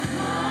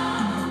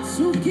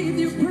to give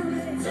you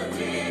praise. To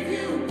give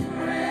you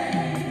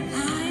praise. I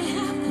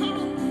have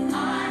come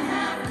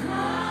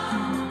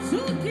to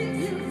give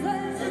you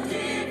thanks. To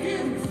give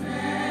you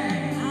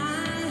thanks. I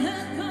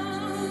have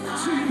come To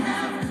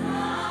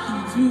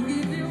to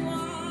give you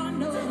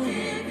honor.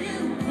 give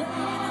you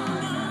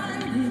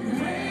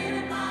Great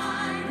and mighty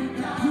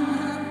mighty God. you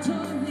have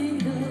done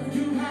it all.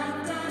 You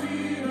have done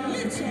it all.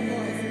 Lift your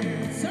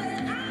voice. Say, I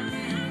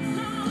have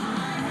come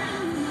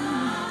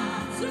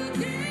to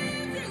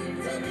give you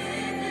To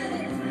give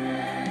you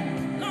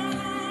praise. Lord, I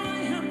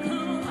have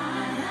come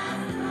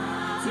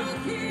to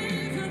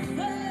give you To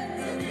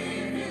thanks.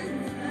 give you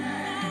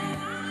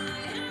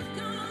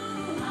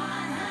Lord, I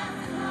have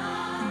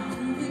come to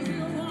give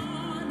you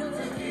honor.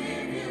 To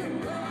give you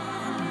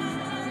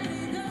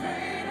Mighty God,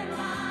 great and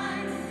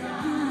mighty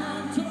God. you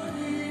have done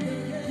it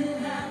again. You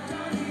have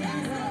done it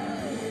Let's all. go.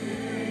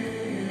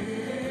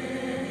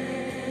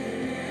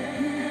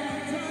 You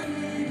have done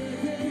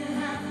it again. You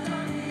have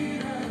done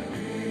it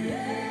all. You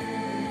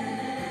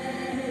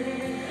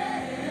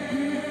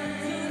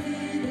have done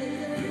it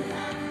again. You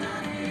have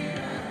done it all.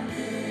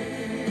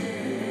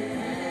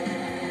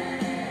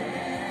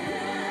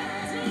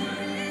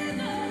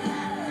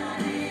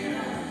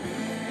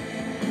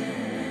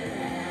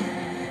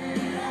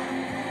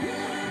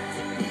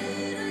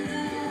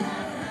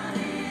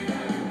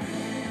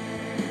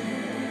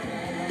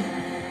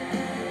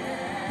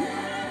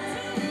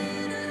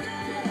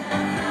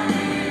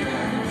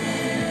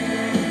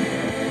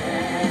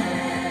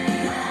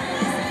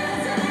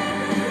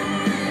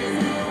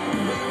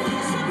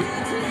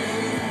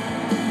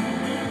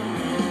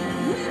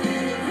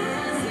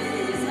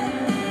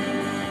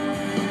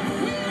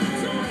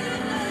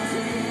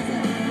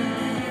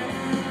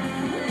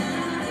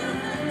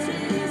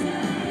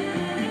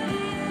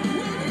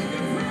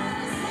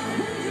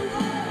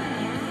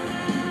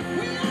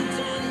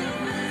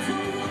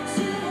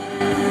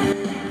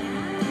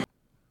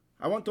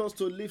 I want us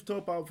to lift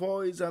up our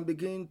voice and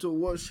begin to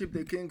worship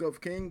the King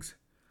of Kings.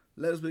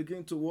 Let's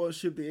begin to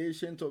worship the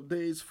Ancient of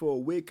Days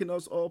for waking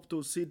us up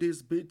to see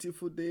this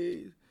beautiful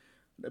day.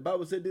 The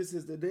Bible says this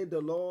is the day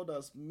the Lord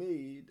has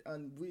made,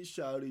 and we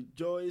shall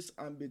rejoice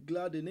and be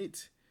glad in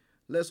it.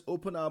 Let's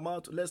open our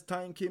mouth. Let's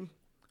thank Him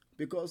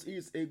because He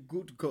is a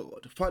good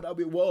God. Father,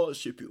 we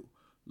worship You.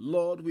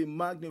 Lord, we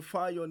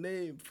magnify Your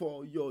name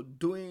for Your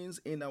doings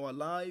in our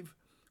life.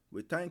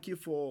 We thank You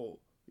for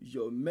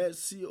Your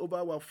mercy over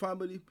our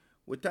family.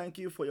 We thank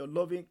You for Your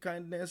loving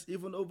kindness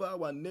even over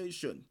our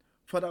nation.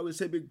 Father, we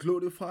say be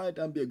glorified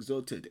and be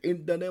exalted.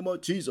 In the name of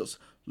Jesus,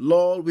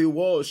 Lord, we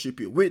worship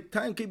You. We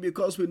thank You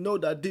because we know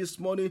that this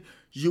morning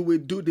You will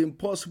do the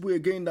impossible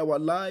again in our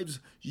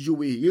lives. You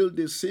will heal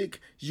the sick,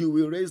 You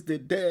will raise the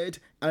dead,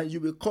 and You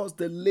will cause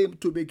the lame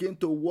to begin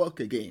to walk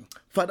again.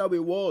 Father, we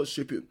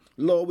worship You.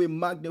 Lord, we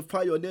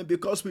magnify Your name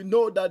because we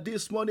know that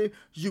this morning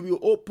You will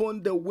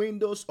open the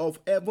windows of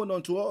heaven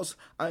unto us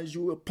and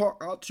You will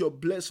pour out Your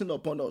blessing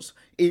upon us.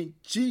 In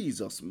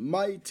Jesus'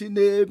 mighty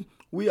name,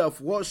 we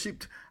have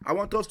worshipped. I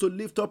want us to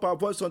lift up our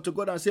voice unto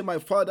God and say, my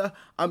Father,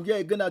 I'm here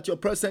again at Your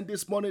presence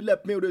this morning.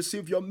 Let me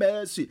receive Your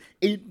mercy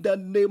in the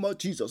name of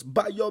Jesus.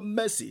 By Your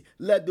mercy,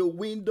 let the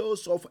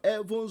windows of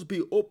heavens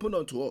be open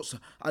unto us,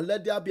 and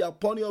let there be a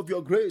pouring of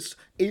Your grace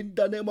in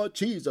the name of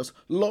Jesus.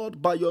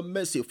 Lord, by Your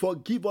mercy,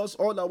 forgive us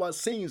all our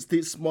sins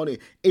this morning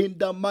in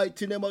the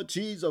mighty name of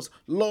Jesus.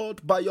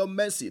 Lord, by Your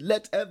mercy,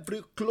 let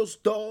every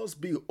closed doors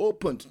be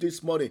opened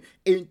this morning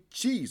in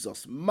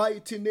Jesus'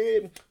 mighty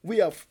name. We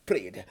have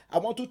prayed.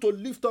 I want you to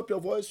lift up your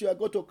voice. You are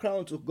going to cry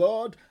unto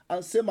God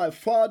and say, my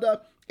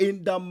Father,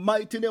 in the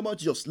mighty name of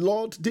Jesus,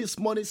 Lord, this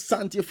morning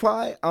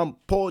sanctify and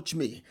purge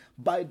me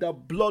by the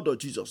blood of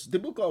Jesus. The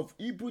book of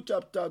Hebrews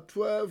chapter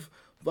 12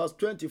 verse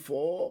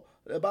 24,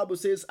 the Bible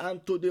says,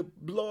 and to the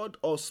blood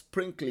of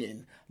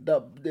sprinkling,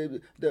 the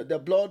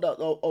blood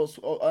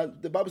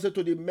of the Bible says,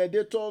 to the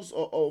mediators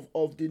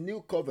of the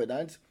new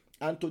covenant,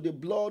 and to the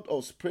blood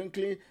of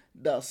sprinkling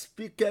that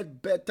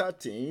speaketh better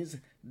things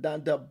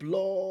than the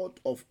blood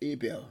of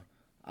Abel.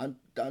 And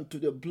to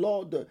the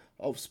blood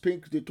of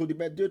sprinkling, to the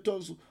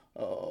mediators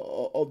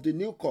of the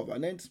new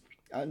covenant,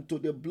 and to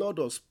the blood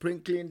of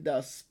sprinkling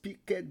that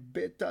speaketh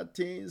better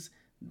things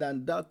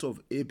than that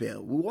of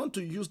Abel. We want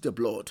to use the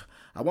blood.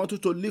 I want you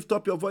to lift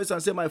up your voice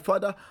and say, my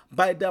Father,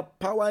 by the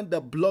power and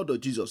the blood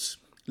of Jesus,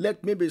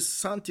 let me be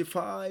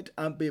sanctified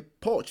and be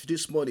purged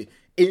this morning.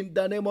 In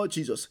the name of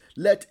Jesus,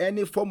 let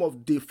any form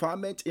of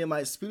defilement in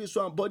my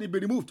spiritual and body be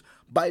removed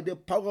by the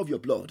power of Your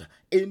blood.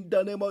 In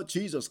the name of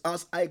Jesus,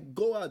 as I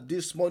go out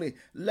this morning,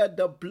 let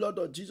the blood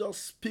of Jesus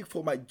speak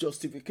for my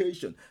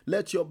justification.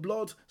 Let Your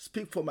blood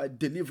speak for my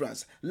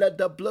deliverance. Let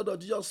the blood of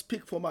Jesus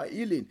speak for my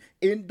healing.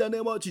 In the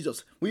name of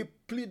Jesus, we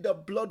plead the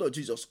blood of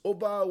Jesus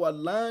over our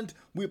land.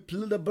 We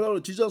plead the blood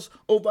of Jesus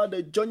over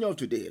the journey of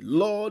today.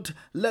 Lord,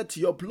 let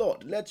Your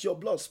blood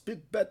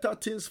speak better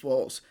things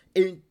for us.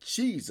 In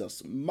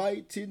Jesus'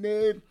 mighty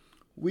name,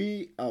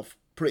 we have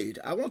prayed.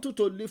 I want you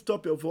to lift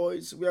up your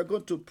voice. We are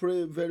going to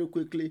pray very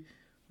quickly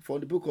from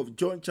the book of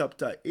John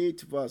chapter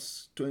 8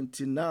 verse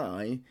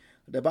 29.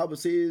 The Bible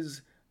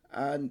says,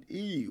 and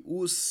he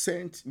who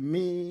sent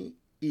me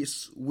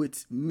is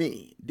with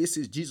me. This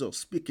is Jesus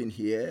speaking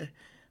here.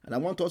 And I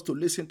want us to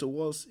listen to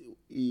what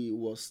he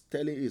was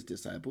telling his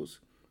disciples.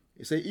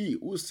 He said, he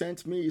who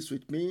sent me is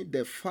with me.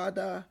 The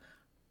Father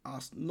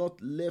has not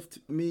left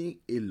me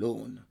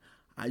alone.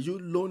 Are you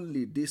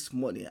lonely this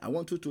morning? I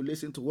want you to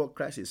listen to what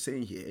Christ is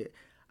saying here.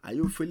 Are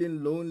you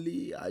feeling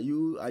lonely? Are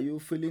you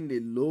feeling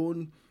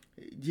alone?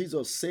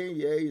 Jesus saying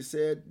here, he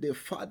said, the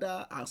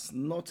Father has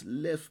not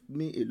left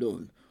me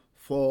alone,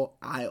 for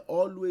I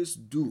always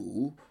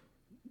do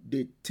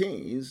the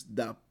things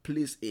that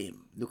please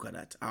him. Look at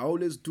that. I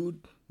always do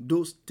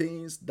those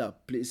things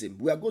that please him.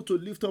 We are going to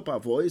lift up our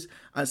voice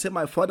and say,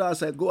 my Father,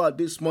 as I go out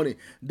this morning,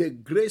 the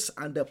grace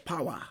and the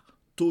power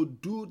to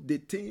do the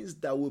things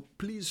that will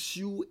please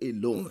you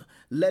alone.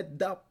 Let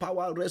that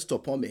power rest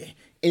upon me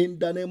in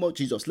the name of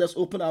Jesus. Let's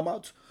open our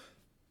mouth.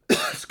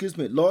 Excuse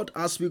me, Lord,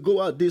 as we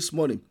go out this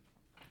morning,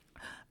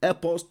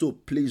 help us to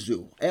please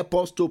you. Help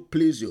us to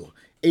please you.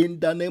 In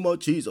the name of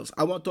Jesus,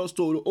 I want us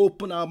to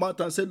open our mouth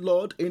and say,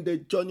 Lord, in the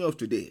journey of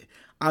today,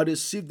 I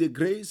receive the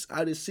grace,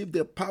 I receive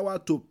the power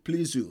to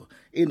please you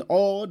in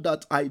all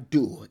that I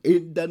do.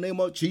 In the name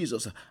of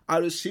Jesus, I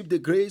receive the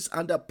grace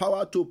and the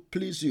power to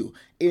please you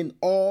in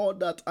all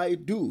that I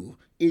do.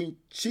 In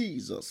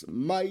Jesus'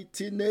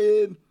 mighty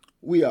name,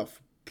 we have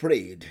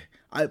prayed.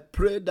 I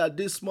pray that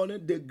this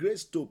morning the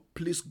grace to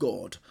please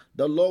God,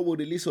 the Lord will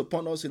release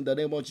upon us in the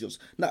name of Jesus.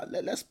 Now,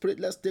 let's pray.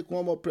 Let's take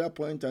one more prayer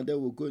point and then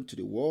we'll go into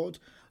the word.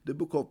 The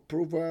book of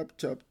Proverbs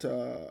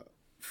chapter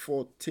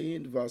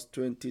 14 verse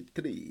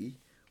 23.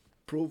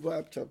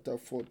 Proverbs chapter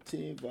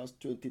 14 verse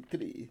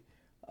 23.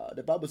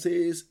 The Bible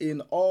says, in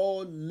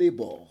all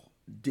labor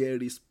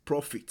there is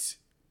profit.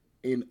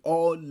 In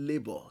all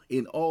labor,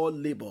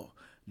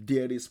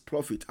 there is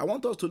profit. I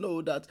want us to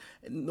know that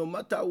no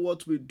matter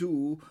what we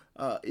do,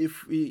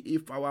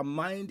 if our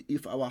mind,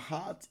 if our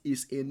heart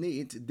is in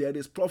it, there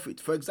is profit.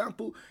 For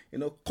example,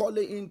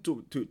 calling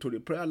into to the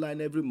prayer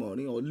line every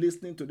morning or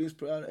listening to this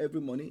prayer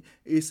every morning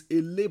is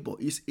a labor,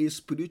 is a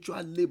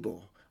spiritual labor.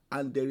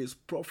 And there is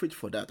profit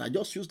for that. I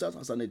just use that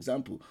as an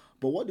example.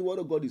 But what the word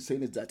of God is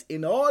saying is that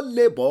in all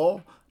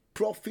labor,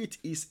 profit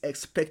is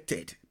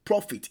expected.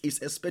 Profit is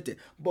expected.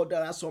 But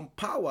there are some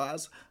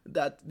powers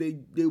that they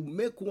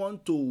make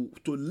one to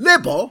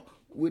labor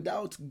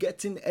without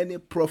getting any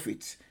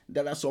profit.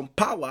 There are some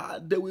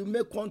power that will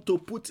make one to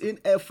put in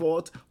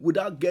effort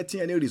without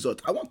getting any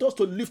result. I want us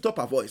to lift up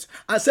our voice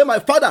and say, my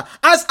Father,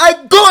 as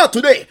I go out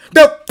today,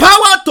 the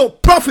power to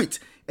profit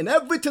in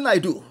everything I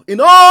do, in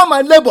all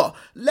my labor,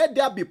 let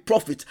there be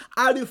profit.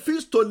 I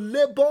refuse to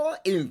labor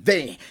in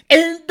vain.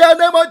 In the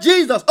name of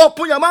Jesus,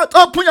 open your mouth,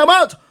 open your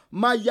mouth.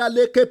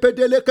 Mayale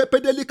kepedele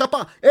kepedeli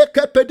kapa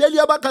ekepedeli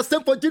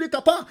abakasem for jiri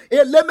kapa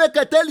eleme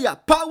ketelia.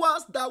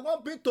 Powers that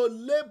want me to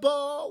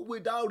labor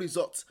without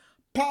results.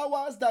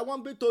 Powers that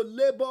want me to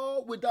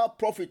labor without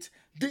profit.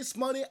 This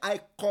morning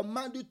I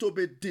command you to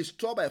be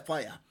destroyed by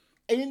fire.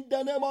 In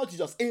the name of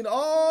Jesus, in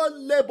all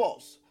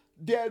labors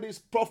there is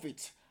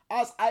profit.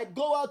 As I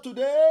go out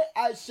today,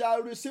 I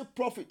shall receive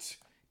profit.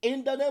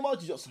 In the name of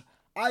Jesus,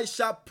 I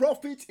shall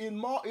profit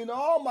in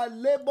all my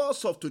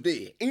labors of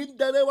today. In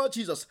the name of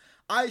Jesus,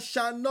 I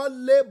shall not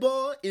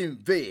labor in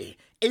vain.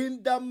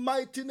 In the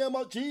mighty name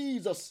of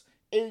Jesus,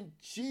 in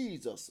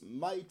Jesus'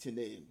 mighty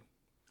name,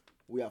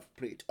 we have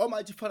prayed.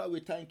 Almighty Father,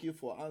 we thank you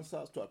for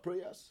answers to our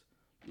prayers.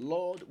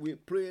 Lord, we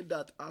pray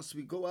that as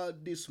we go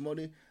out this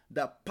morning,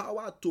 the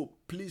power to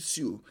please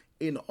you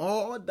in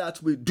all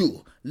that we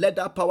do, let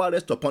that power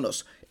rest upon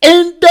us.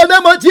 In the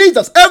name of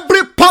Jesus,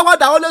 every power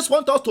that always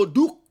wants us to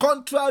do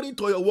contrary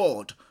to your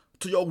word,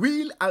 to your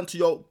will and to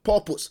your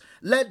purpose,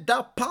 let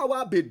that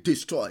power be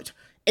destroyed.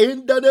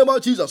 In the name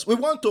of Jesus, we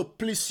want to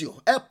please you.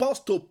 Help us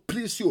to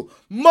please you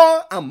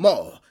more and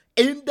more.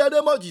 In the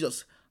name of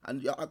Jesus.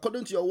 And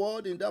according to your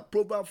word in that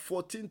Proverbs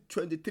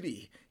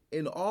 14:23,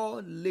 in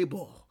all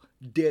labor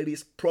there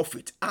is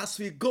profit. As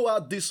we go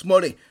out this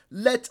morning,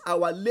 let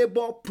our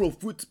labor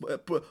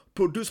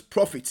produce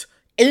profit.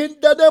 In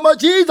the name of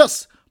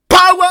Jesus,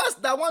 powers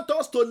that want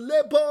us to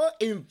labor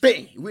in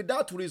vain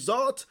without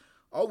result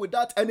or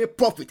without any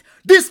profit,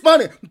 this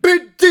morning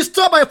be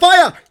destroyed by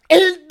fire.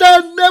 In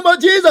the name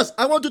of Jesus.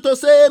 I want you to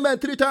say amen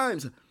 3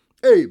 times.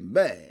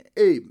 Amen,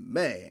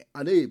 amen,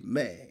 and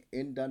amen.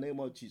 In the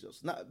name of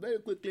Jesus. Now, very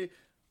quickly,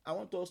 I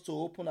want us to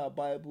open our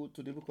Bible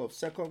to the book of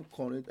Second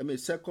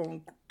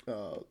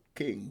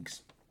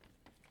Kings,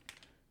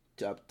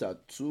 chapter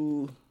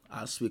 2,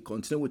 as we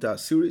continue with our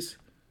series.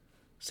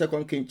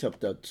 2 Kings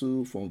chapter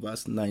 2, from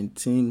verse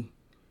 19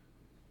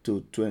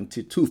 to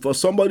 22. For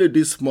somebody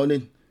this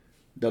morning,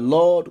 the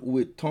Lord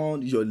will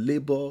turn your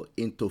labor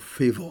into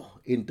favor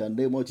in the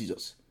name of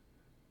Jesus.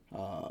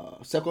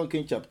 2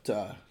 Kings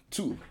chapter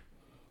 2,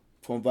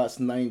 from verse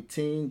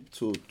 19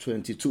 to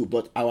 22.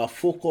 But our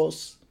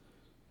focus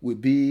will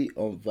be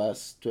on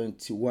verse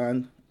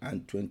 21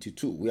 and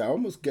 22. We are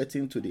almost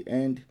getting to the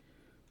end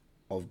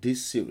of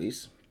this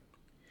series.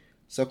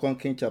 2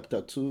 Kings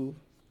chapter 2,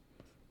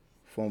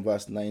 from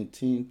verse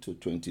 19 to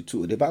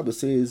 22. The Bible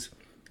says,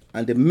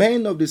 And the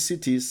men of the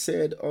city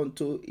said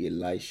unto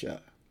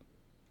Elisha,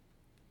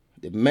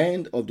 the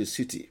men of the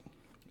city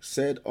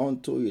said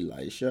unto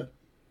Elisha,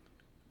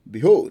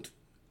 behold,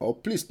 or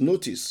please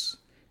notice,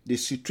 the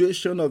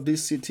situation of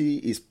this city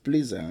is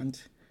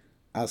pleasant,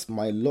 as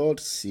my Lord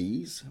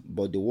sees,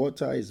 but the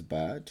water is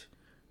bad,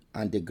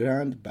 and the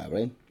ground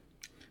barren.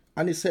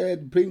 And he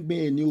said, bring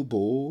me a new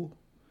bowl,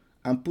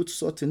 and put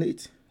salt in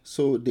it.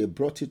 So they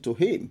brought it to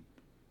him.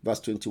 Verse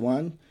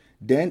 21,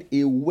 then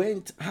he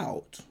went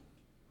out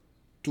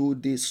to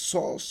the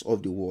source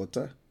of the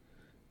water,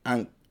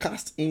 and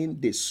cast in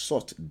the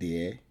salt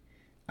there,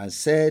 and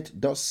said,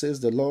 thus says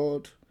the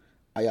Lord,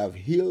 I have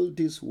healed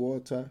this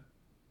water.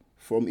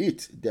 From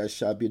it there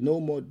shall be no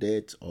more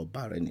death or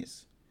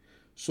barrenness.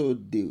 So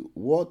the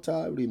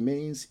water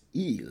remains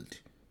healed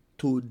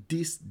to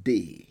this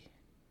day,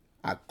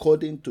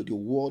 according to the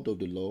word of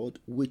the Lord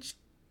which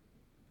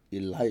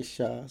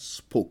Elisha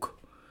spoke.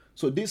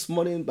 So this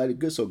morning, by the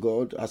grace of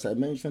God, as I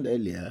mentioned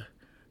earlier,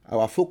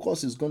 our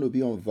focus is going to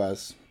be on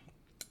verse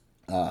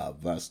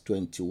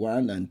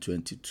 21 and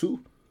 22.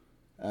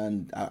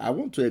 And I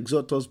want to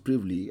exhort us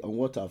briefly on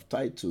what I've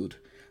titled,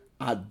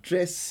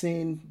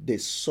 addressing the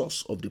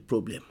source of the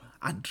problem.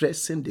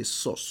 Addressing the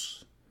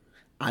source.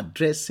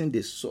 Addressing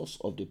the source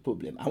of the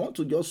problem. I want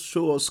to just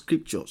show us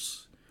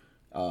scriptures,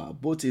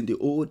 both in the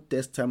Old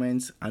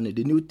Testament and in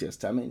the New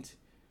Testament,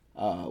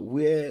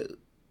 where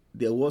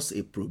there was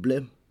a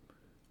problem,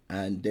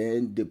 and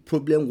then the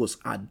problem was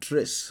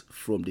addressed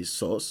from the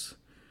source,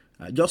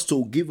 just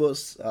to give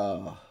us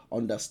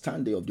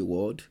understanding of the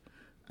word,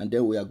 and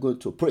then we are going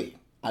to pray,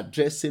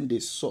 addressing the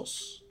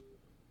source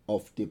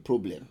of the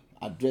problem,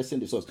 addressing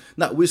the source.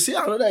 Now, we see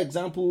another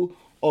example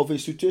of a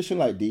situation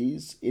like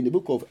this in the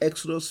book of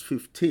Exodus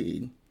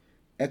 15,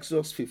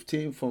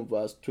 from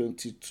verse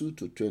 22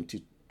 to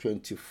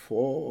 24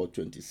 or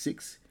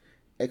 26,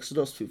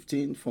 Exodus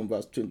 15 from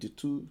verse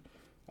 22.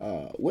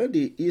 When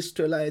the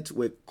Israelites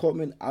were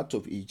coming out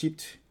of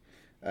Egypt,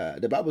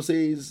 the Bible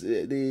says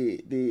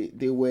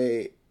they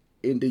were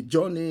in the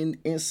journey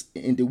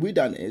in the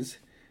wilderness.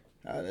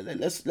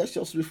 Let's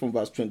just read from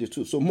verse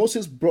 22. So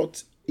Moses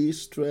brought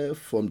Israel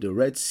from the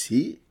Red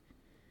Sea.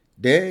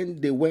 Then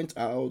they went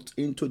out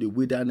into the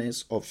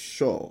wilderness of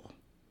Shur.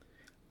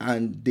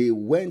 And they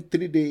went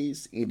 3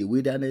 days in the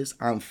wilderness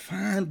and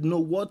found no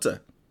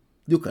water.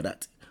 Look at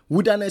that.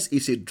 Wilderness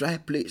is a dry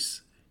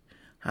place.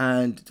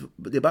 And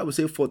the Bible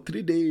says for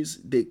 3 days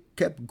they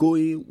kept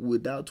going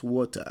without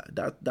water.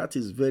 That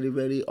is very,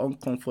 very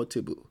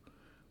uncomfortable.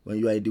 When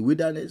you are in the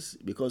wilderness,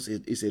 because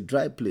it's a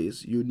dry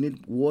place, you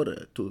need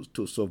water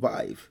to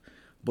survive.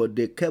 But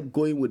they kept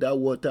going without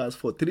water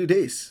for 3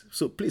 days.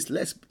 So please,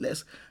 let's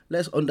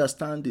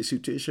understand the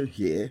situation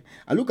here.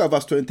 And look at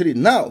verse 23.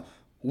 Now,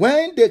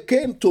 when they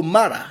came to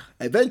Marah,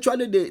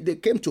 eventually they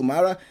came to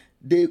Marah,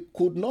 they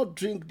could not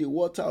drink the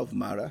water of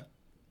Marah,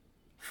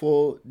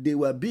 for they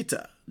were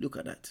bitter. Look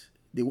at that.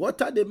 The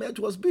water they met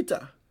was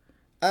bitter.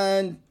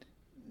 And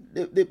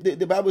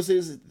the Bible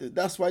says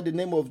that's why the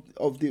name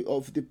of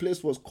the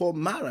place was called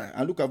Marah.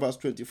 And look at verse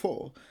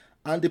 24.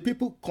 And the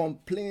people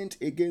complained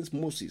against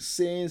Moses,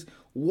 saying,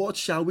 what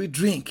shall we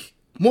drink?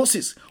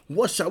 Moses,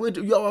 what shall we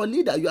do? You are our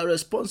leader. You are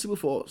responsible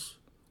for us.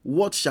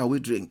 What shall we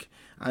drink?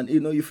 And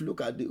if you look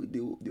at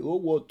the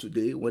whole world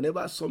today,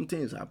 whenever something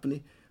is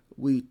happening,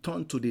 we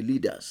turn to the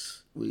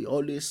leaders. We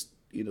always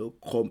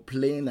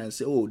complain and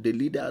say, oh, the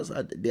leaders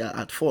they are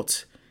at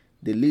fault.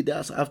 The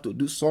leaders have to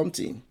do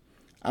something.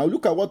 And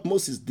look at what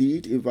Moses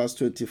did in verse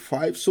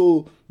 25.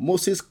 So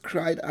Moses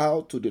cried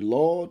out to the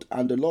Lord,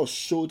 and the Lord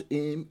showed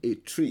him a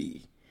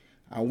tree.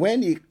 And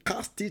when he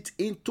cast it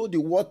into the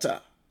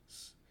waters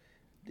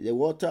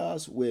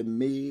were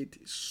made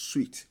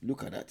sweet.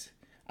 Look at that.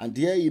 And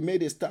there he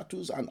made a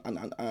statutes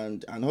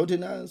and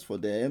ordinance for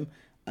them,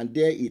 and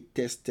there he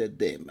tested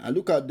them. And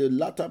look at the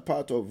latter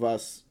part of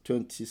verse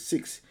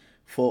 26.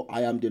 For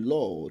I am the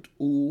Lord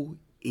who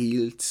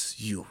heals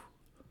you.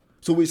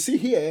 So we see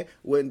here,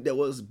 when there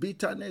was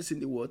bitterness in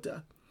the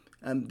water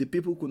and the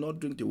people could not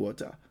drink the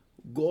water,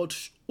 God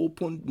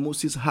opened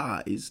Moses'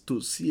 eyes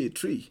to see a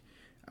tree.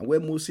 And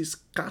when Moses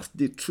cast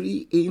the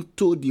tree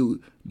into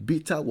the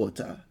bitter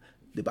water,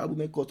 the Bible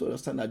makes us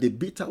understand that the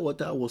bitter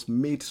water was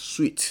made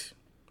sweet.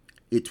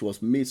 It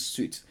was made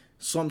sweet.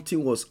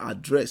 Something was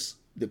addressed.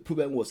 The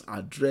problem was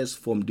addressed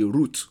from the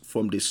root,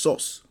 from the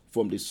source.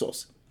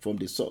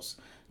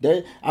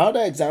 Then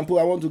another example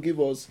I want to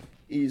give us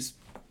is,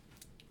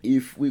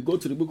 if we go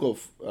to the book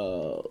of,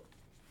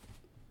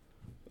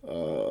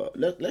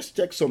 let's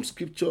check some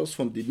scriptures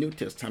from the New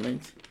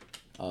Testament.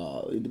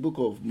 In the book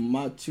of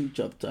Matthew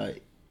chapter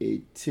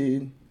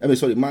 8,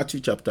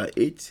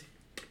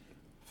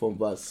 from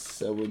verse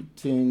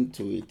 17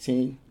 to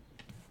 18.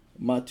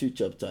 Matthew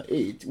chapter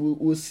 8,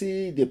 we'll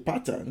see the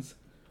patterns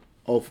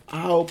of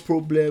how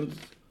problems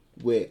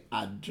were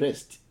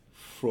addressed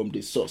from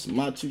the source.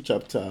 Matthew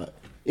chapter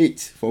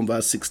 8, from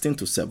verse 16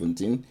 to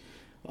 17.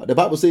 The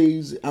Bible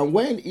says, and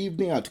when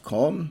evening had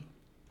come,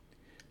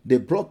 they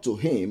brought to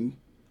him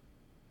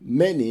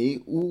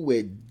many who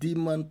were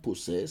demon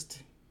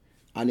possessed,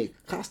 And he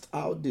cast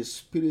out the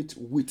spirit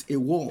with a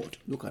word.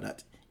 Look at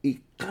that.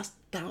 He cast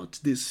out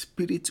the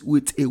spirit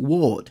with a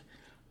word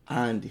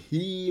and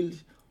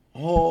healed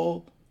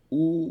all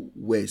who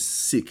were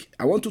sick.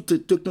 I want you to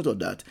take note of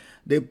that.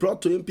 They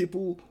brought to him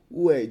people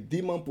who were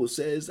demon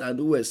possessed and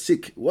who were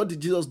sick. What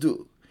did Jesus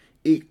do?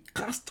 He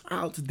cast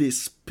out the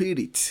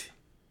spirit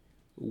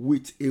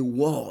with a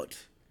word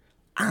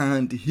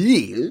and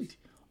healed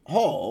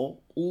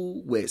all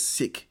who were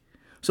sick.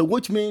 So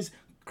which means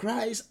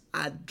Christ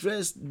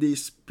addressed the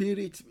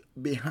spirit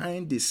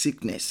behind the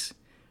sickness.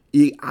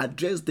 He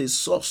addressed the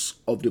source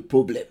of the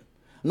problem.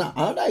 Now,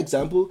 another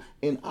example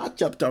in Acts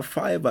chapter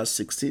 5 verse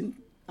 16.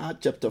 Acts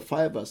chapter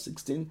 5 verse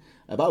 16.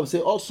 The Bible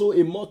says, also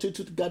a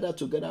multitude gathered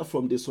together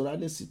from the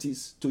surrounding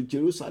cities to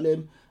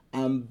Jerusalem,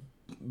 and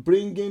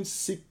bringing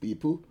sick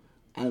people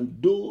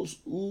and those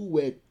who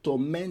were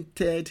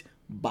tormented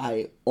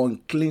by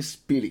unclean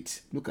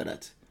spirits. Look at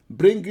that.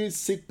 Bringing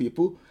sick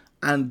people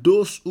and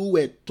those who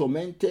were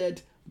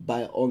tormented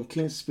by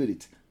unclean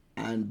spirit,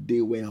 and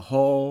they were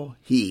all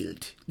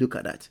healed. Look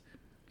at that.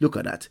 Look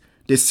at that.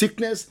 The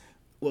sickness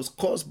was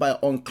caused by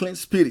unclean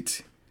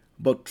spirit,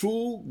 but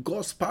through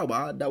God's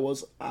power that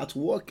was at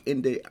work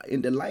in the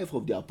life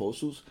of the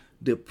apostles,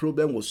 the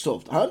problem was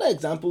solved. Another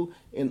example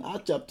in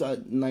Acts chapter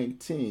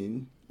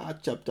 19,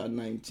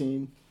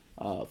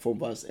 from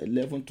verse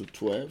 11 to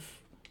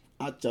 12.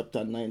 Acts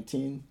chapter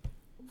 19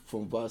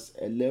 from verse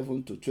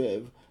 11 to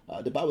 12.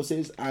 The Bible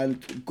says,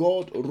 and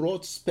God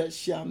wrought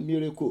special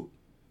miracle.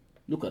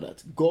 Look at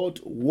that.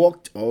 God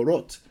worked or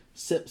wrought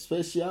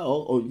special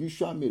or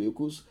unusual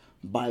miracles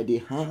by the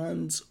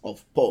hands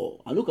of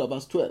Paul. And look at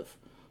verse 12.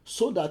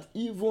 So that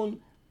even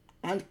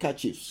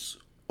handkerchiefs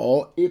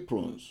or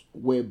aprons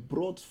were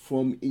brought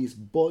from his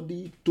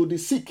body to the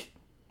sick,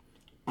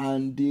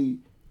 and the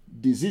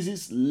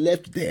diseases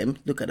left them.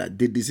 Look at that.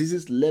 The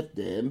diseases left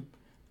them,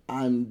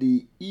 and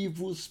the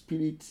evil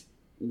spirit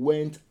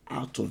went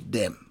out of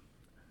them.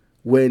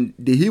 When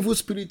the evil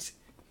spirit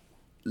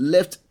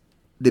left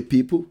the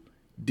people,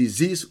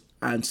 disease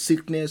and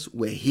sickness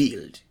were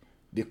healed,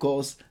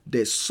 because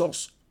the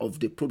source of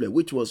the problem,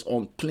 which was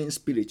unclean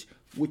spirit,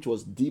 which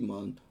was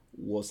demon,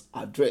 was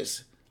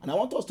addressed. And I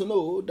want us to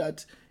know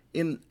that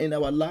in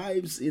our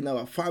lives, in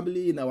our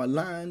family, in our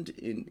land,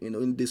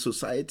 in the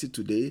society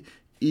today,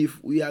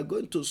 if we are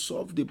going to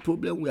solve the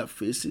problem we are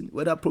facing,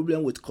 whether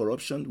problem with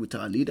corruption with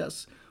our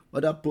leaders,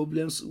 whether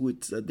problems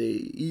with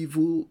the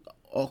evil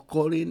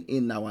occurring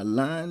in our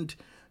land,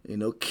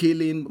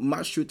 killing,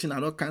 mass shooting,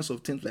 and all kinds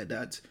of things like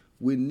that,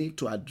 we need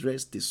to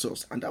address the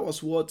source. And that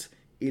was what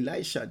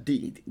Elisha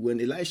did. When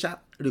Elisha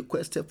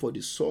requested for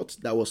the salt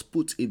that was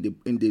put in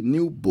the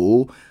new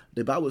bowl,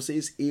 the Bible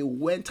says he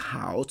went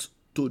out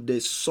to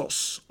the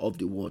source of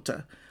the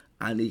water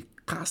and he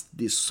cast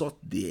the salt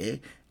there,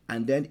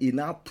 and then he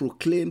now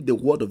proclaimed the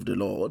word of the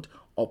Lord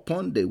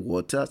upon the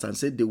waters and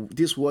said,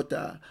 this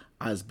water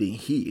has been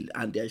healed,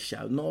 and there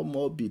shall no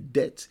more be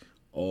death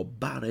or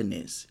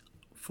barrenness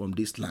from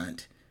this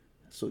land.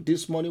 So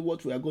this morning,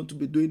 what we are going to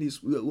be doing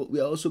is we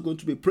are also going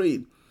to be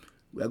praying.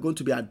 We are going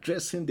to be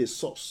addressing the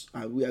source,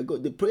 and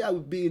the prayer will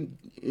be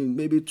in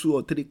maybe 2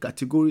 or 3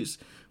 categories.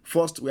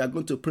 First, we are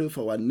going to pray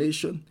for our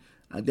nation,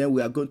 and then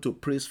we are going to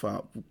pray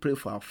for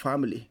our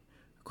family.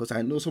 Because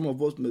I know some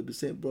of us may be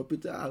saying, Bro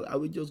Peter, are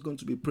we just going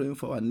to be praying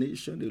for our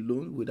nation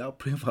alone without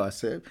praying for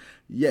ourselves?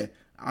 Yeah,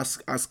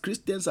 as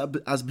Christians,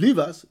 as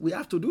believers, we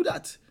have to do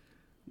that.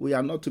 We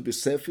are not to be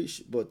selfish,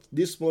 but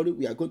this morning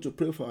we are going to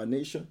pray for our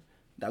nation,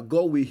 that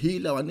God will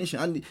heal our nation.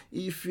 And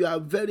if you are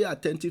very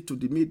attentive to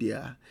the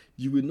media,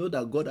 you will know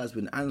that God has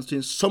been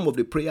answering some of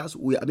the prayers.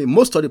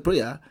 Most of the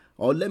prayer,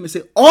 or let me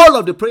say all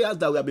of the prayers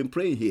that we have been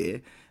praying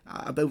here.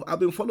 I've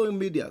been following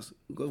medias,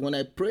 because when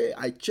I pray,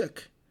 I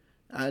check.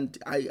 And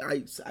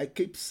I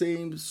keep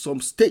saying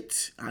some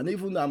states, and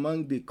even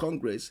among the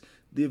Congress,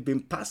 they've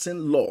been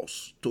passing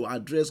laws to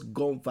address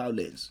gun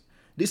violence.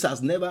 This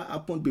has never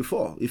happened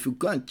before. If you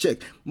go and check,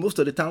 most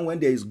of the time when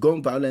there is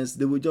gun violence,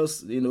 they will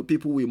just,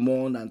 people will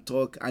mourn and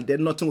talk, and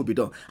then nothing will be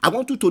done. I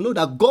want you to know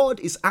that God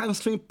is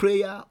answering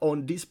prayer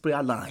on this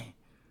prayer line.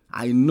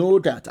 I know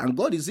that, and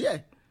God is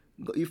here.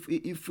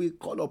 If we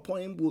call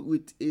upon him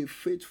with a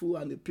faithful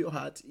and a pure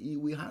heart, he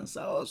will answer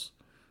us.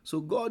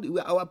 So God,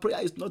 our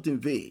prayer is not in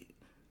vain.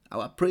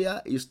 Our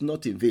prayer is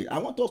not in vain. I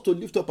want us to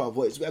lift up our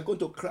voice. We are going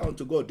to cry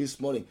unto God this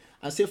morning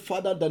and say,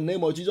 Father, in the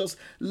name of Jesus,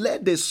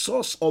 let the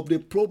source of the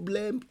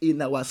problem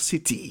in our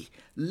city,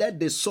 let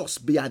the source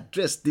be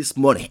addressed this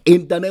morning.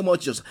 In the name of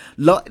Jesus,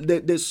 Lord,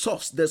 the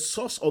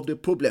source of the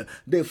problem,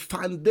 the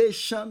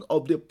foundation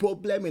of the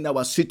problem in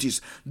our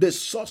cities, the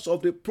source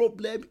of the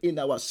problem in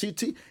our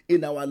city,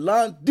 in our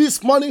land.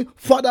 This morning,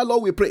 Father,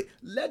 Lord, we pray,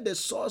 let the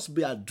source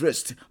be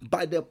addressed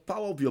by the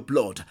power of your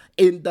blood.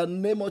 In the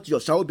name of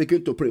Jesus, shall we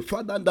begin to pray.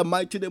 Father, in the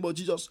mighty name of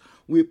Jesus,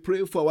 We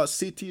pray for our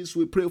cities.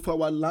 We pray for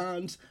our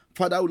lands.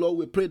 Father, Lord,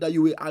 we pray that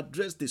you will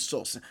address the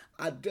source,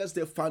 address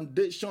the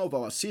foundation of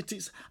our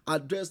cities,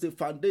 address the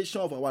foundation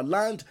of our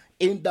land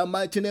in the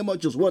mighty name of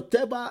Jesus.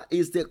 Whatever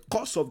is the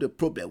cause of the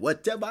problem,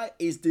 whatever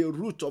is the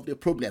root of the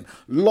problem,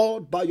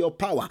 Lord, by your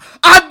power,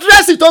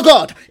 address it, oh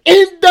God,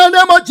 in the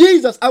name of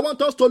Jesus. I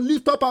want us to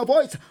lift up our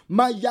voice.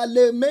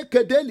 Mayale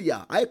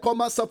mekedelia. I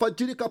come as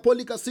Safajirika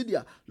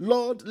Polikasidia.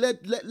 Lord,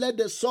 let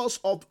the source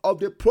of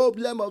the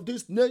problem of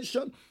this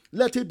nation,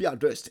 let it be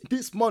addressed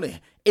this morning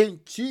in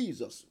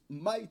Jesus'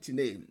 mighty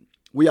name.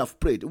 We have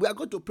prayed. We are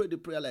going to pray the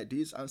prayer like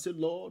this and say,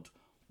 Lord,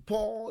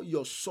 pour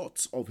your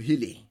sort of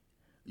healing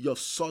to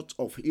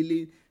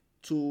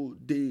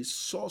the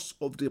source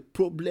of the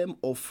problem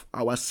of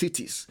our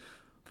cities.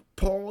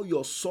 Pour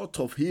your sort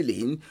of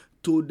healing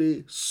to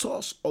the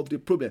source of the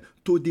problem,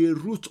 to the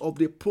root of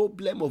the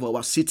problem of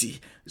our city,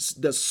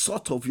 the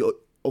sort of your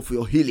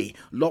healing.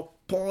 Lord,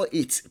 pour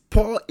it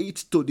to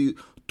the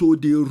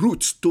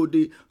root,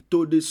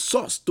 to the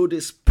source, to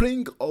the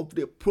spring of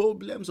the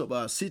problems of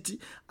our city,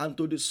 and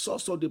to the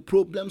source of the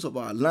problems of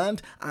our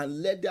land,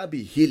 and let there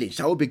be healing.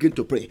 Shall we begin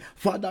to pray?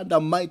 Father, in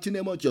the mighty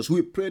name of Jesus,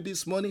 we pray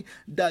this morning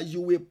that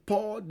you will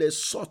pour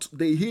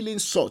the healing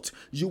salt.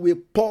 You will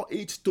pour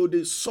it to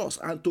the source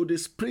and to the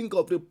spring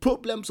of the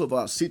problems of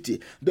our city,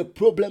 the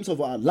problems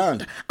of our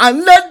land,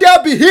 and let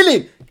there be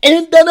healing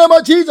in the name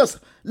of Jesus.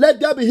 Let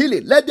there be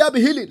healing. Let there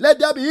be healing. Let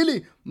there be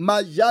healing.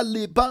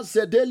 Majali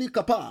bazedeli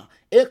kapa.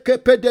 Let there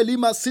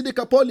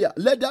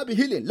be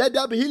healing. Let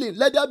there be healing.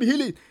 Let there be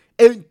healing.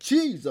 In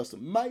Jesus'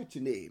 mighty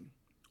name,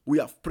 we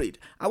have prayed.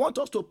 I want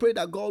us to pray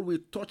that God will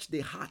touch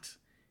the heart.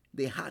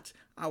 The heart.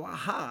 Our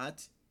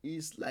heart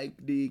is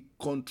like the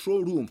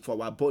control room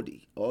for our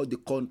body, or the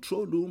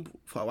control room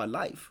for our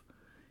life.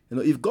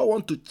 If God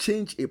wants to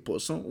change a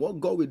person, what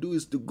God will do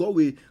is God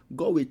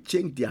will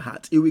change their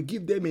heart. He will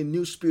give them a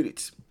new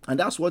spirit. And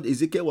that's what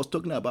Ezekiel was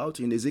talking about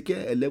in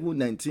Ezekiel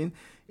 11:19,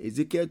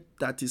 Ezekiel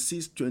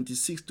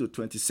 36:26 to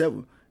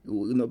 27.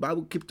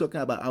 Bible keep talking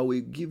about, I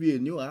will give you a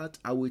new heart.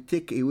 I will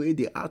take away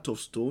the heart of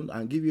stone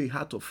and give you a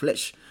heart of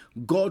flesh.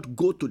 God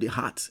go to the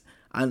heart.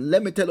 And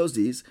let me tell us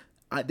this.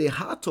 At the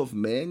heart of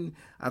man,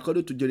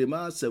 according to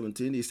Jeremiah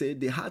 17, he said,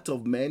 the heart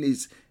of man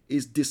is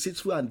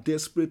deceitful and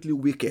desperately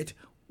wicked.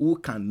 Who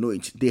can know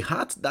it? The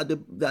heart that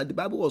the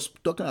Bible was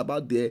talking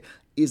about there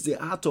is the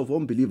heart of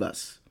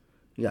unbelievers.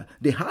 Yeah,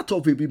 the heart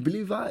of a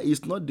believer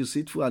is not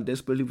deceitful and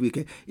desperately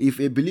wicked. If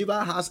a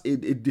believer has a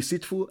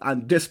deceitful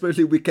and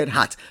desperately wicked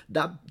heart,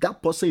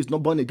 that person is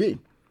not born again.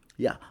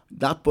 Yeah,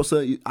 that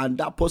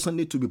person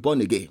needs to be born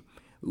again.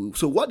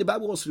 So what the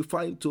Bible was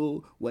referring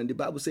to when the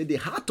Bible said the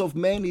heart of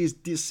man is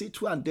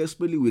deceitful and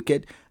desperately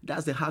wicked,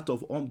 that's the heart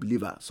of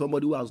unbeliever,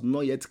 somebody who has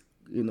not yet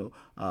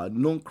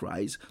known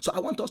Christ. So I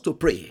want us to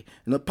pray.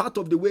 Part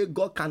of the way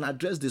God can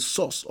address the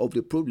source of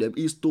the problem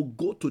is to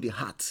go to the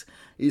heart,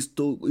 is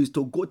to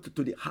go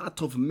to the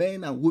heart of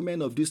men and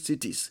women of these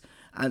cities,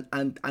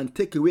 and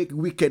take away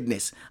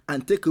wickedness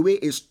and take away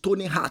a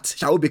stony heart.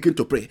 Shall we begin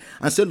to pray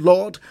and say,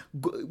 Lord,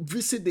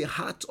 visit the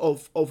heart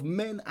of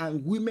men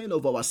and women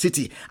of our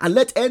city, and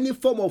let any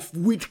form of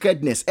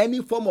wickedness,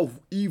 any form of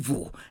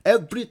evil,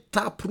 every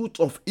taproot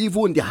of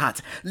evil in the heart,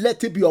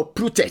 let it be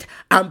uprooted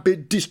and be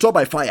destroyed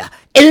by fire.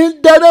 In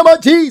the name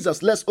of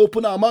Jesus, let's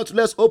open our mouth.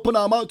 Let's open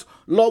our mouth.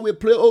 Lord, we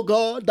pray, oh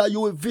God, that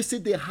you will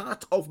visit the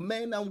heart of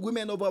men and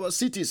women of our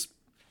cities.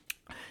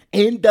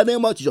 In the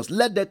name of Jesus,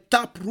 let the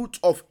taproot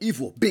of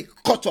evil be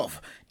cut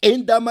off.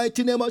 In the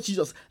mighty name of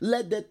Jesus,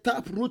 let the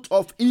taproot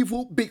of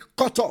evil be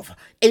cut off.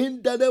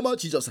 In the name of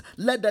Jesus,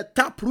 let the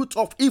taproot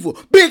of evil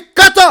be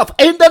cut off.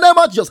 In the name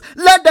of Jesus,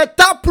 let the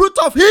taproot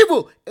of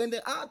evil in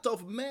the heart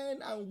of men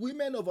and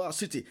women of our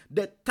city,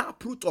 the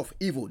taproot of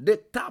evil, the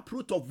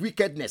taproot of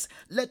wickedness,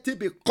 let it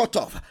be cut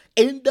off.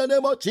 In the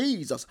name of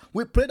Jesus,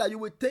 we pray that you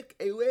will take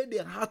away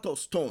the heart of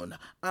stone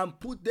and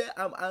put there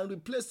and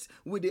replace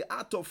with the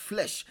heart of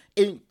flesh.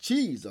 In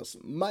Jesus'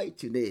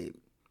 mighty name,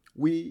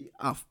 we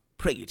have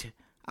prayed.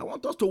 I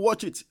want us to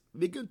watch it.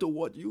 Begin to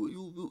watch.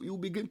 You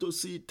begin to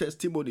see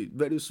testimony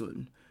very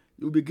soon.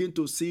 You begin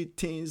to see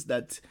things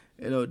that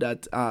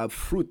that are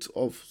fruit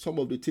of some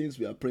of the things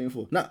we are praying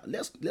for. Now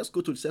let's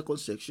go to the second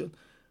section.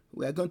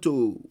 We are going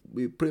to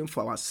be praying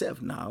for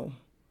ourselves now.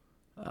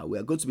 We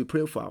are going to be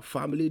praying for our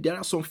family. There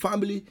are some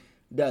family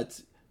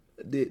that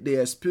they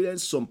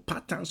experience some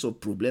patterns of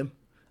problem,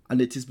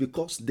 and it is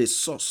because the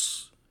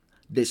source,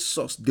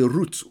 the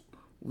root,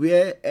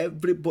 where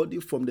everybody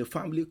from the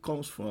family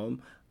comes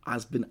from,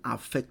 has been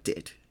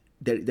affected.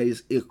 There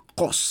is a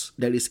cause.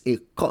 There is a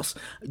cause.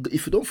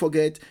 If you don't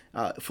forget,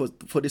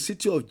 for the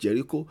city of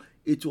Jericho,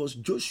 it was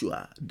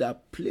Joshua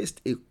that placed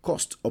a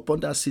curse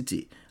upon that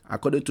city.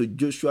 According to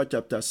Joshua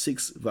chapter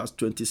 6, verse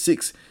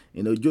 26,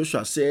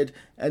 Joshua said,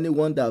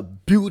 anyone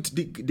that built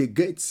the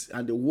gates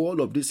and the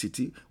wall of this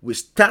city will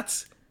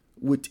start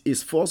with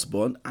his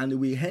firstborn and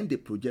will end the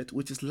project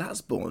with his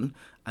lastborn.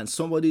 And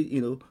somebody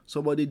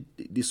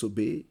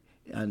disobeyed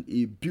and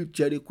he built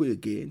Jericho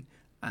again.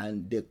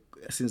 And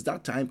since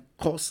that time,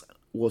 curse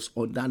was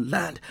on that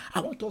land.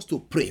 I want us to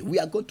pray. We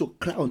are going to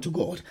cry unto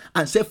God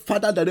and say,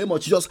 Father, in the name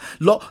of Jesus,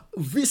 Lord,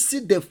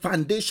 visit the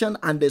foundation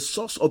and the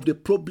source of the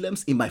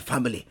problems in my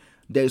family.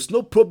 There is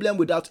no problem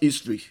without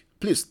history.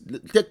 Please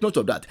take note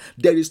of that.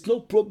 There is no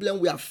problem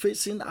we are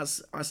facing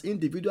as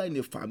individual in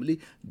a family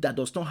that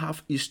does not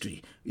have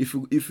history. If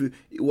you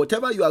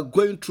whatever you are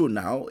going through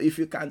now, if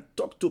you can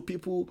talk to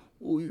people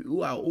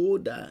who are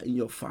older in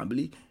your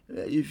family,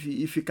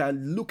 if you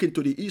can look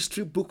into the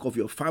history book of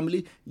your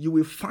family, you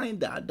will find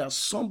that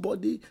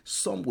somebody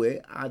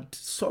somewhere had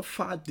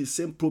suffered the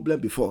same problem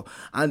before.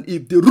 And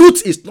if the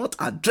root is not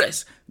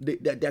addressed,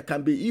 there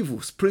can be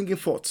evil springing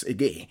forth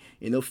again,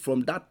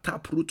 from that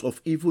tap root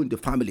of evil in the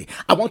family.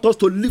 I want us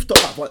to lift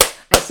up our voice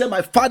and say,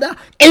 my Father,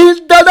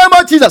 in the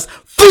name of Jesus,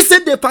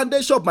 visit the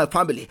foundation of my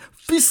family.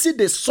 Visit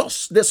the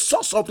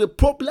source of the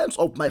problems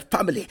of my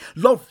family.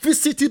 Lord,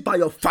 visit it by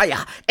your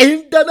fire.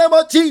 In the name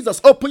of Jesus,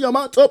 open your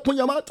mouth, open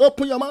your mouth,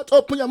 open your mouth,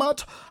 open your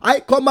mouth.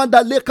 I command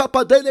the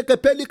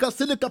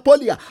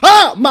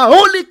my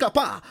holy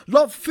kapa.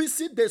 Lord,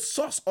 visit the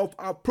source of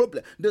our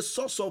problem, the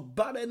source of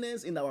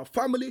barrenness in our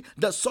family,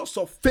 the source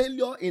of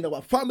failure in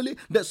our family,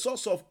 the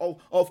source of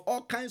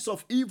all kinds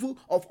of evil,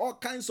 of all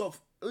kinds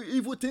of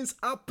evil things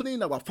happening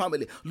in our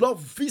family. Lord,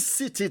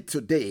 visit it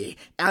today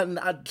and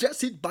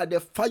address it by the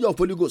fire of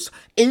Holy Ghost.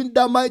 In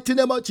the mighty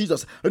name of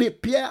Jesus,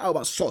 repair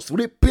our source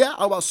with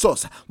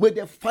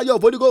the fire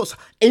of Holy Ghost.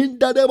 In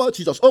the name of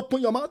Jesus, open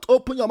your mouth,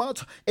 open your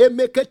mouth.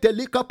 Repair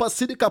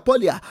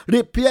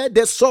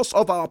the source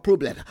of our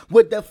problem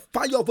with the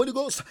fire of Holy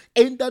Ghost.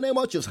 In the name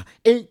of Jesus,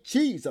 in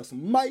Jesus'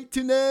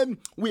 mighty name,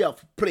 we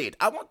have prayed.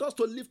 I want us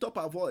to lift up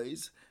our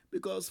voice.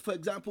 Because, for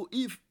example,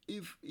 if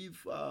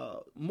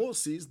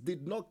Moses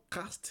did not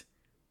cast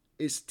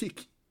a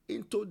stick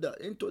into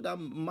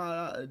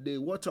the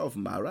water of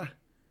Marah,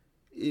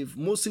 if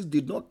Moses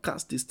did not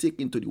cast a stick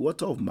into the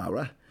water of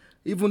Marah,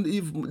 even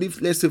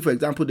if let's say, for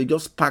example, they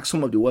just packed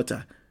some of the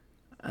water,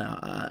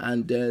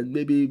 and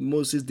maybe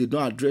Moses did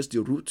not address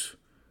the root,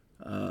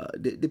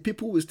 the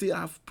people will still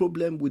have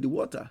problem with the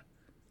water.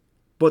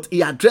 But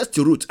he addressed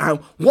the root, and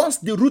once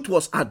the root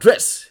was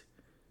addressed,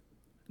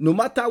 no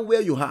matter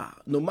where you are,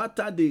 no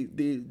matter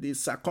the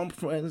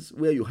circumference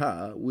where you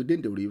are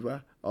within the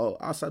river or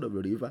outside of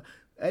the river,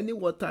 any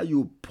water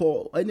you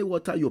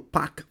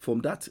pack from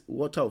that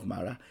water of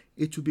Marah,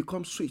 it will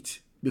become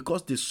sweet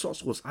because the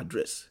source was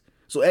addressed.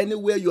 So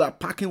anywhere you are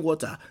packing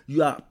water,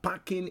 you are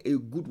packing a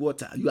good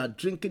water. You are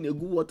drinking a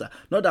good water.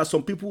 Not that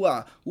some people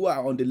who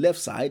are on the left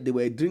side, they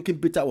were drinking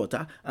bitter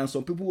water, and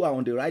some people who are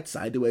on the right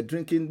side, they were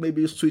drinking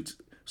maybe sweet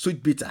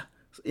bitter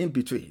in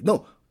between.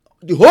 No.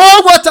 The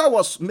whole water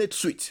was made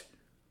sweet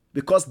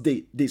because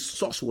the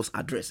source was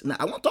addressed. Now,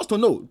 I want us to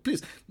know,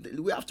 please,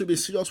 we have to be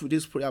serious with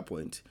this prayer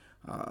point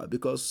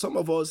because some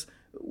of us,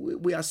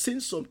 we are seeing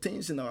some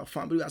things in our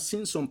family, we are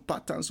seeing some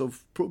patterns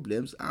of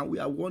problems, and we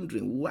are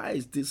wondering, why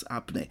is this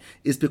happening?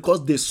 It's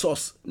because the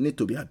source need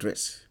to be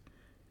addressed.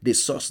 The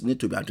source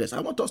need to be addressed. I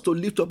want us to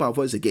lift up our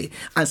voice again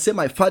and say,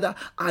 my Father,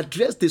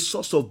 address the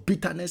source of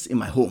bitterness in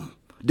my home.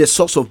 The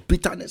source of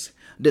bitterness,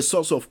 the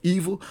source of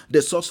evil,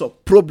 the source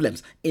of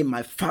problems in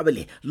my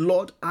family.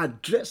 Lord,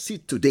 address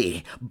it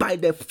today by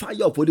the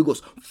fire of Holy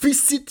Ghost.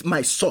 Visit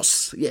my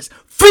source. Yes,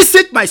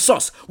 visit my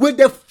source with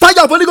the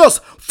fire of Holy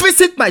Ghost.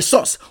 Visit my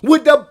source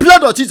with the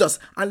blood of Jesus.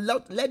 And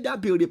let there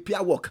be a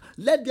repair work.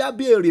 Let there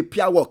be a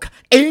repair work.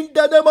 In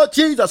the name of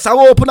Jesus, I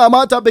will open our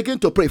mouth and begin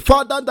to pray.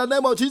 Father, in the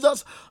name of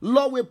Jesus,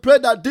 Lord, we pray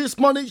that this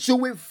morning you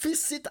will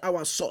visit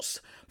our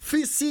source.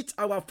 Visit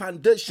our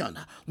foundation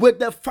with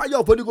the fire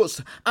of Holy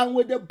Ghost and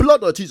with the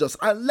blood of Jesus,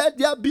 and let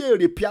there be a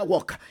repair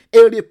work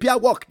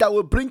that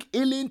will bring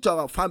healing to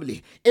our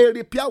family, a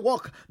repair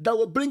work that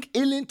will bring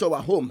healing to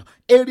our home,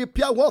 a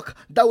repair work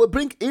that will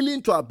bring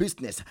healing to our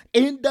business.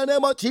 In the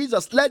name of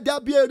Jesus, let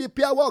there be a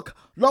repair work.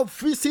 Lord,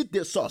 visit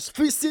the source,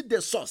 visit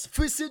the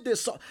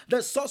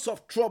source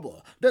of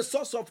trouble, the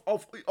source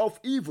of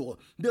evil,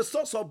 the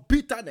source of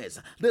bitterness,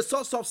 the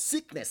source of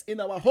sickness in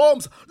our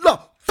homes. Lord,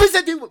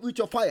 visit it with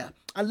your fire,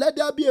 and let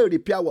there be a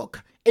repair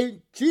work.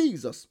 In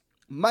Jesus'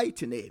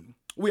 mighty name,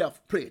 we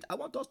have prayed. I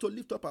want us to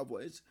lift up our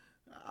voice.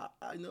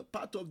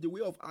 Part of the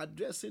way of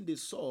addressing the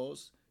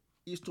source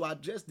is to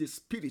address the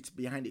spirit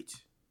behind it.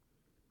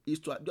 Is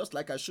to, just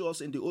like I show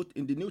us in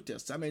the New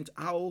Testament,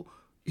 how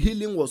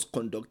healing was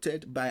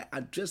conducted by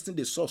addressing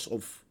the source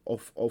of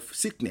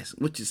sickness,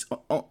 which is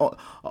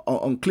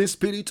unclean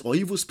spirit or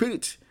evil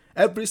spirit.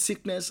 Every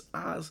sickness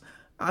has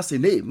a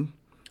name,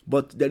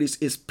 but there is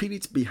a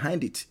spirit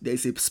behind it. There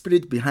is a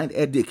spirit behind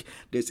headache.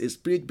 There is a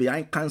spirit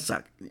behind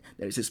cancer.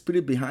 There is a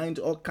spirit behind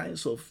all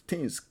kinds of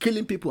things,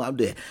 killing people out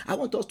there. I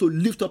want us to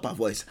lift up our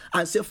voice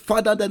and say,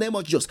 Father, in the name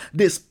of Jesus,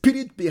 the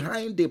spirit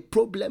behind the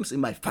problems in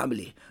my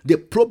family, the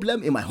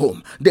problem in my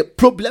home, the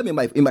problem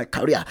in my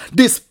career,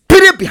 the spirit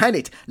spirit behind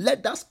it,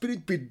 let that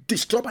spirit be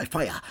destroyed by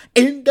fire.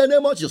 In the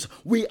name of Jesus,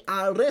 we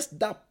arrest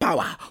that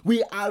power,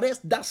 we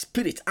arrest that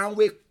spirit, and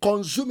we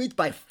consume it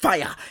by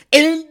fire.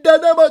 In the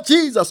name of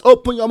Jesus,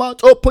 open your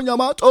mouth, open your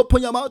mouth,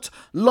 open your mouth.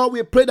 Lord,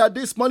 we pray that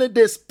this morning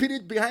the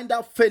spirit behind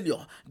that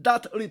failure,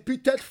 that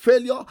repeated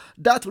failure,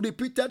 that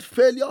repeated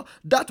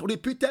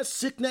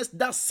sickness,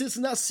 that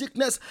seasonal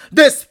sickness,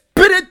 the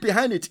spirit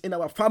behind it in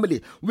our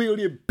family, we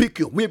rebuke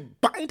you, we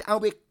bind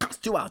and we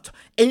cast you out.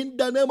 In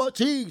the name of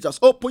Jesus,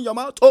 open your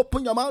mouth,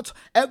 open your mouth.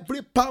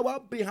 Every power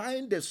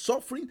behind the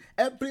suffering,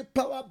 every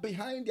power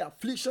behind the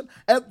affliction,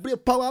 every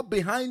power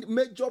behind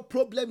major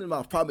problem in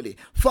our family,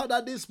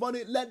 Father, this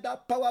morning, let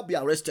that power be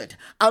arrested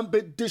and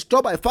be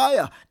destroyed by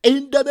fire.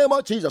 In the name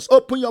of Jesus,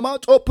 open your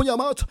mouth, open your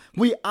mouth.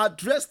 We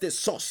address the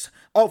source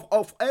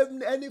of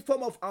any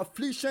form of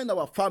affliction in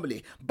our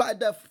family by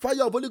the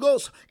fire of Holy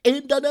Ghost.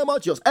 In the name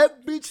of Jesus,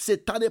 every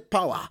satanic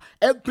power,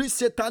 every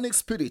satanic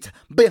spirit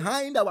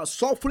behind our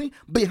suffering,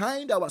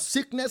 behind our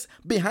sickness,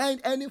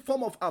 behind any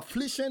form of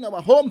affliction in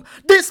our home,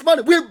 this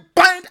morning we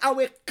bind and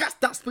we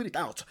cast that spirit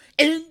out.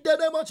 In the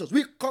name of Jesus,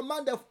 we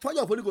command the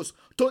fire of Holy Ghost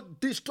to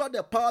destroy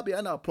the power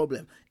behind our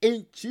problem.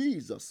 In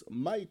Jesus'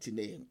 mighty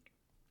name,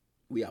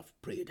 we have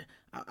prayed.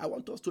 I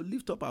want us to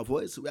lift up our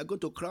voice. We are going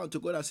to cry to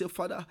God and say,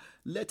 Father,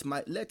 let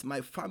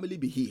my family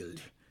be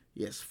healed.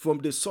 Yes, from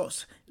the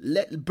source.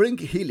 Bring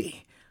healing.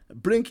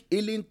 Bring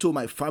healing to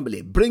my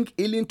family. Bring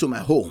healing to my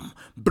home.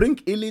 Bring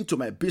healing to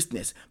my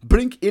business.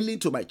 Bring healing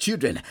to my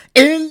children.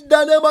 In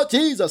the name of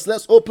Jesus,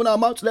 let's open our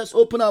mouth. Let's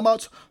open our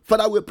mouth.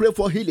 Father, we pray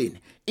for healing.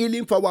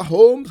 Healing for our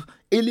homes.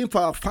 Healing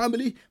for our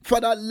family.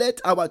 Father,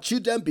 let our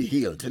children be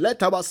healed.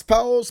 Let our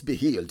spouse be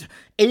healed.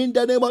 In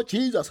the name of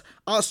Jesus,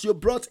 as you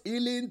brought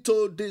healing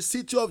to the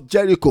city of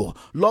Jericho,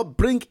 Lord,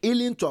 bring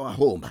healing to our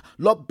home.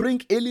 Lord,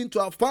 bring healing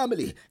to our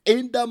family.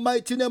 In the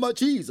mighty name of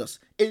Jesus.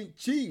 In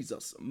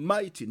Jesus'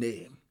 mighty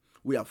name,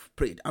 we have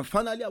prayed. And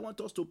finally, I want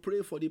us to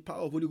pray for the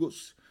power of Holy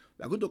Ghost.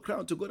 We are going to cry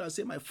out to God and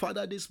say, my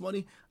Father, this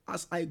morning,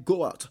 as I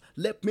go out,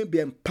 let me be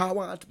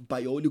empowered by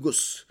your Holy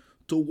Ghost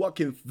to walk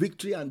in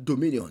victory and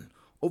dominion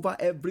over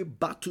every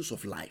battles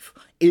of life.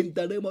 In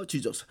the name of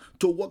Jesus,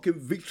 to walk in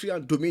victory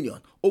and dominion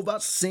over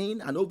sin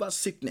and over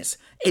sickness.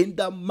 In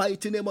the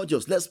mighty name of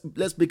Jesus,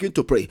 let's begin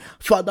to pray.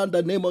 Father, in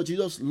the name of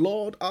Jesus,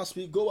 Lord, as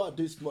we go out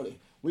this morning,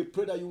 we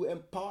pray that you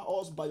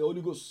empower us by your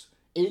Holy Ghost.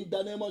 In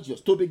the name of Jesus,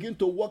 to begin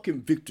to walk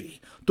in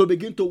victory, to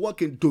begin to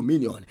walk in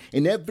dominion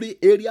in every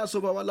areas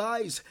of our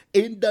lives.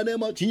 In the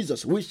name of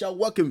Jesus, we shall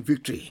walk in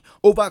victory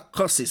over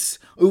curses.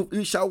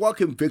 We shall walk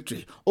in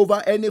victory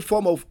over any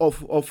form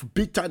of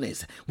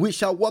bitterness. We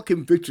shall walk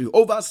in victory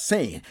over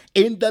sin.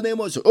 In the name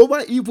of Jesus,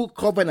 over evil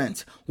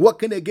covenants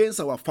working against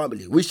our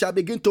family, we shall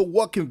begin to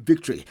walk in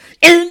victory.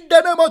 In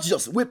the name of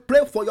Jesus, we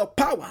pray for your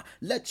power.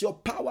 Let your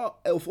power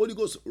of Holy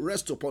Ghost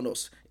rest upon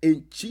us.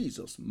 In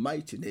Jesus'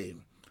 mighty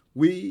name,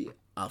 we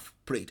have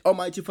prayed.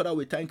 Almighty Father,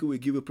 we thank you. We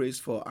give you praise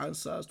for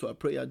answers to our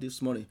prayer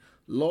this morning.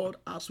 Lord,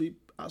 as we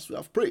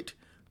have prayed,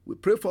 we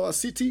pray for our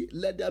city.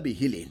 Let there be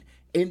healing.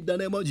 In the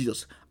name of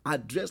Jesus,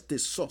 address the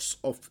source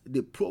of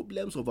the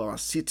problems of our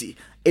city.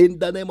 In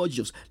the name of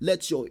Jesus,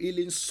 let your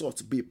healing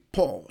salt be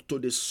poured to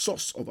the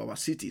source of our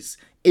cities.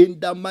 In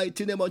the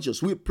mighty name of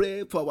Jesus, we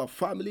pray for our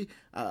family,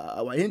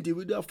 our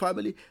individual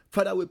family.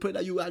 Father, we pray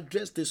that you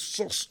address the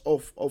source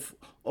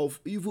of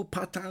evil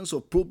patterns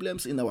of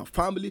problems in our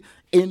family.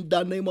 In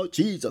the name of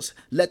Jesus,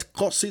 let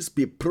curses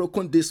be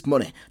broken this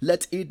morning.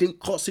 Let hidden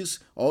curses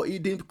or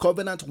hidden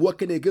covenant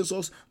working against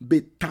us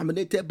be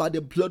terminated by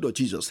the blood of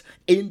Jesus.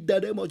 In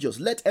the name of Jesus,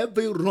 let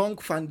every wrong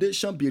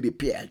foundation be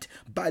repaired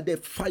by the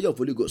fire of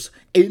Holy Ghost.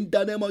 In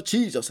the name of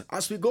Jesus,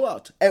 as we go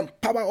out,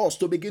 empower us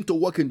to begin to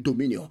walk in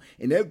dominion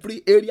in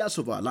every areas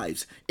of our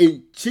lives.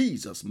 In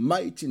Jesus'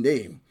 mighty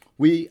name,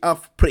 we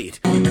have prayed.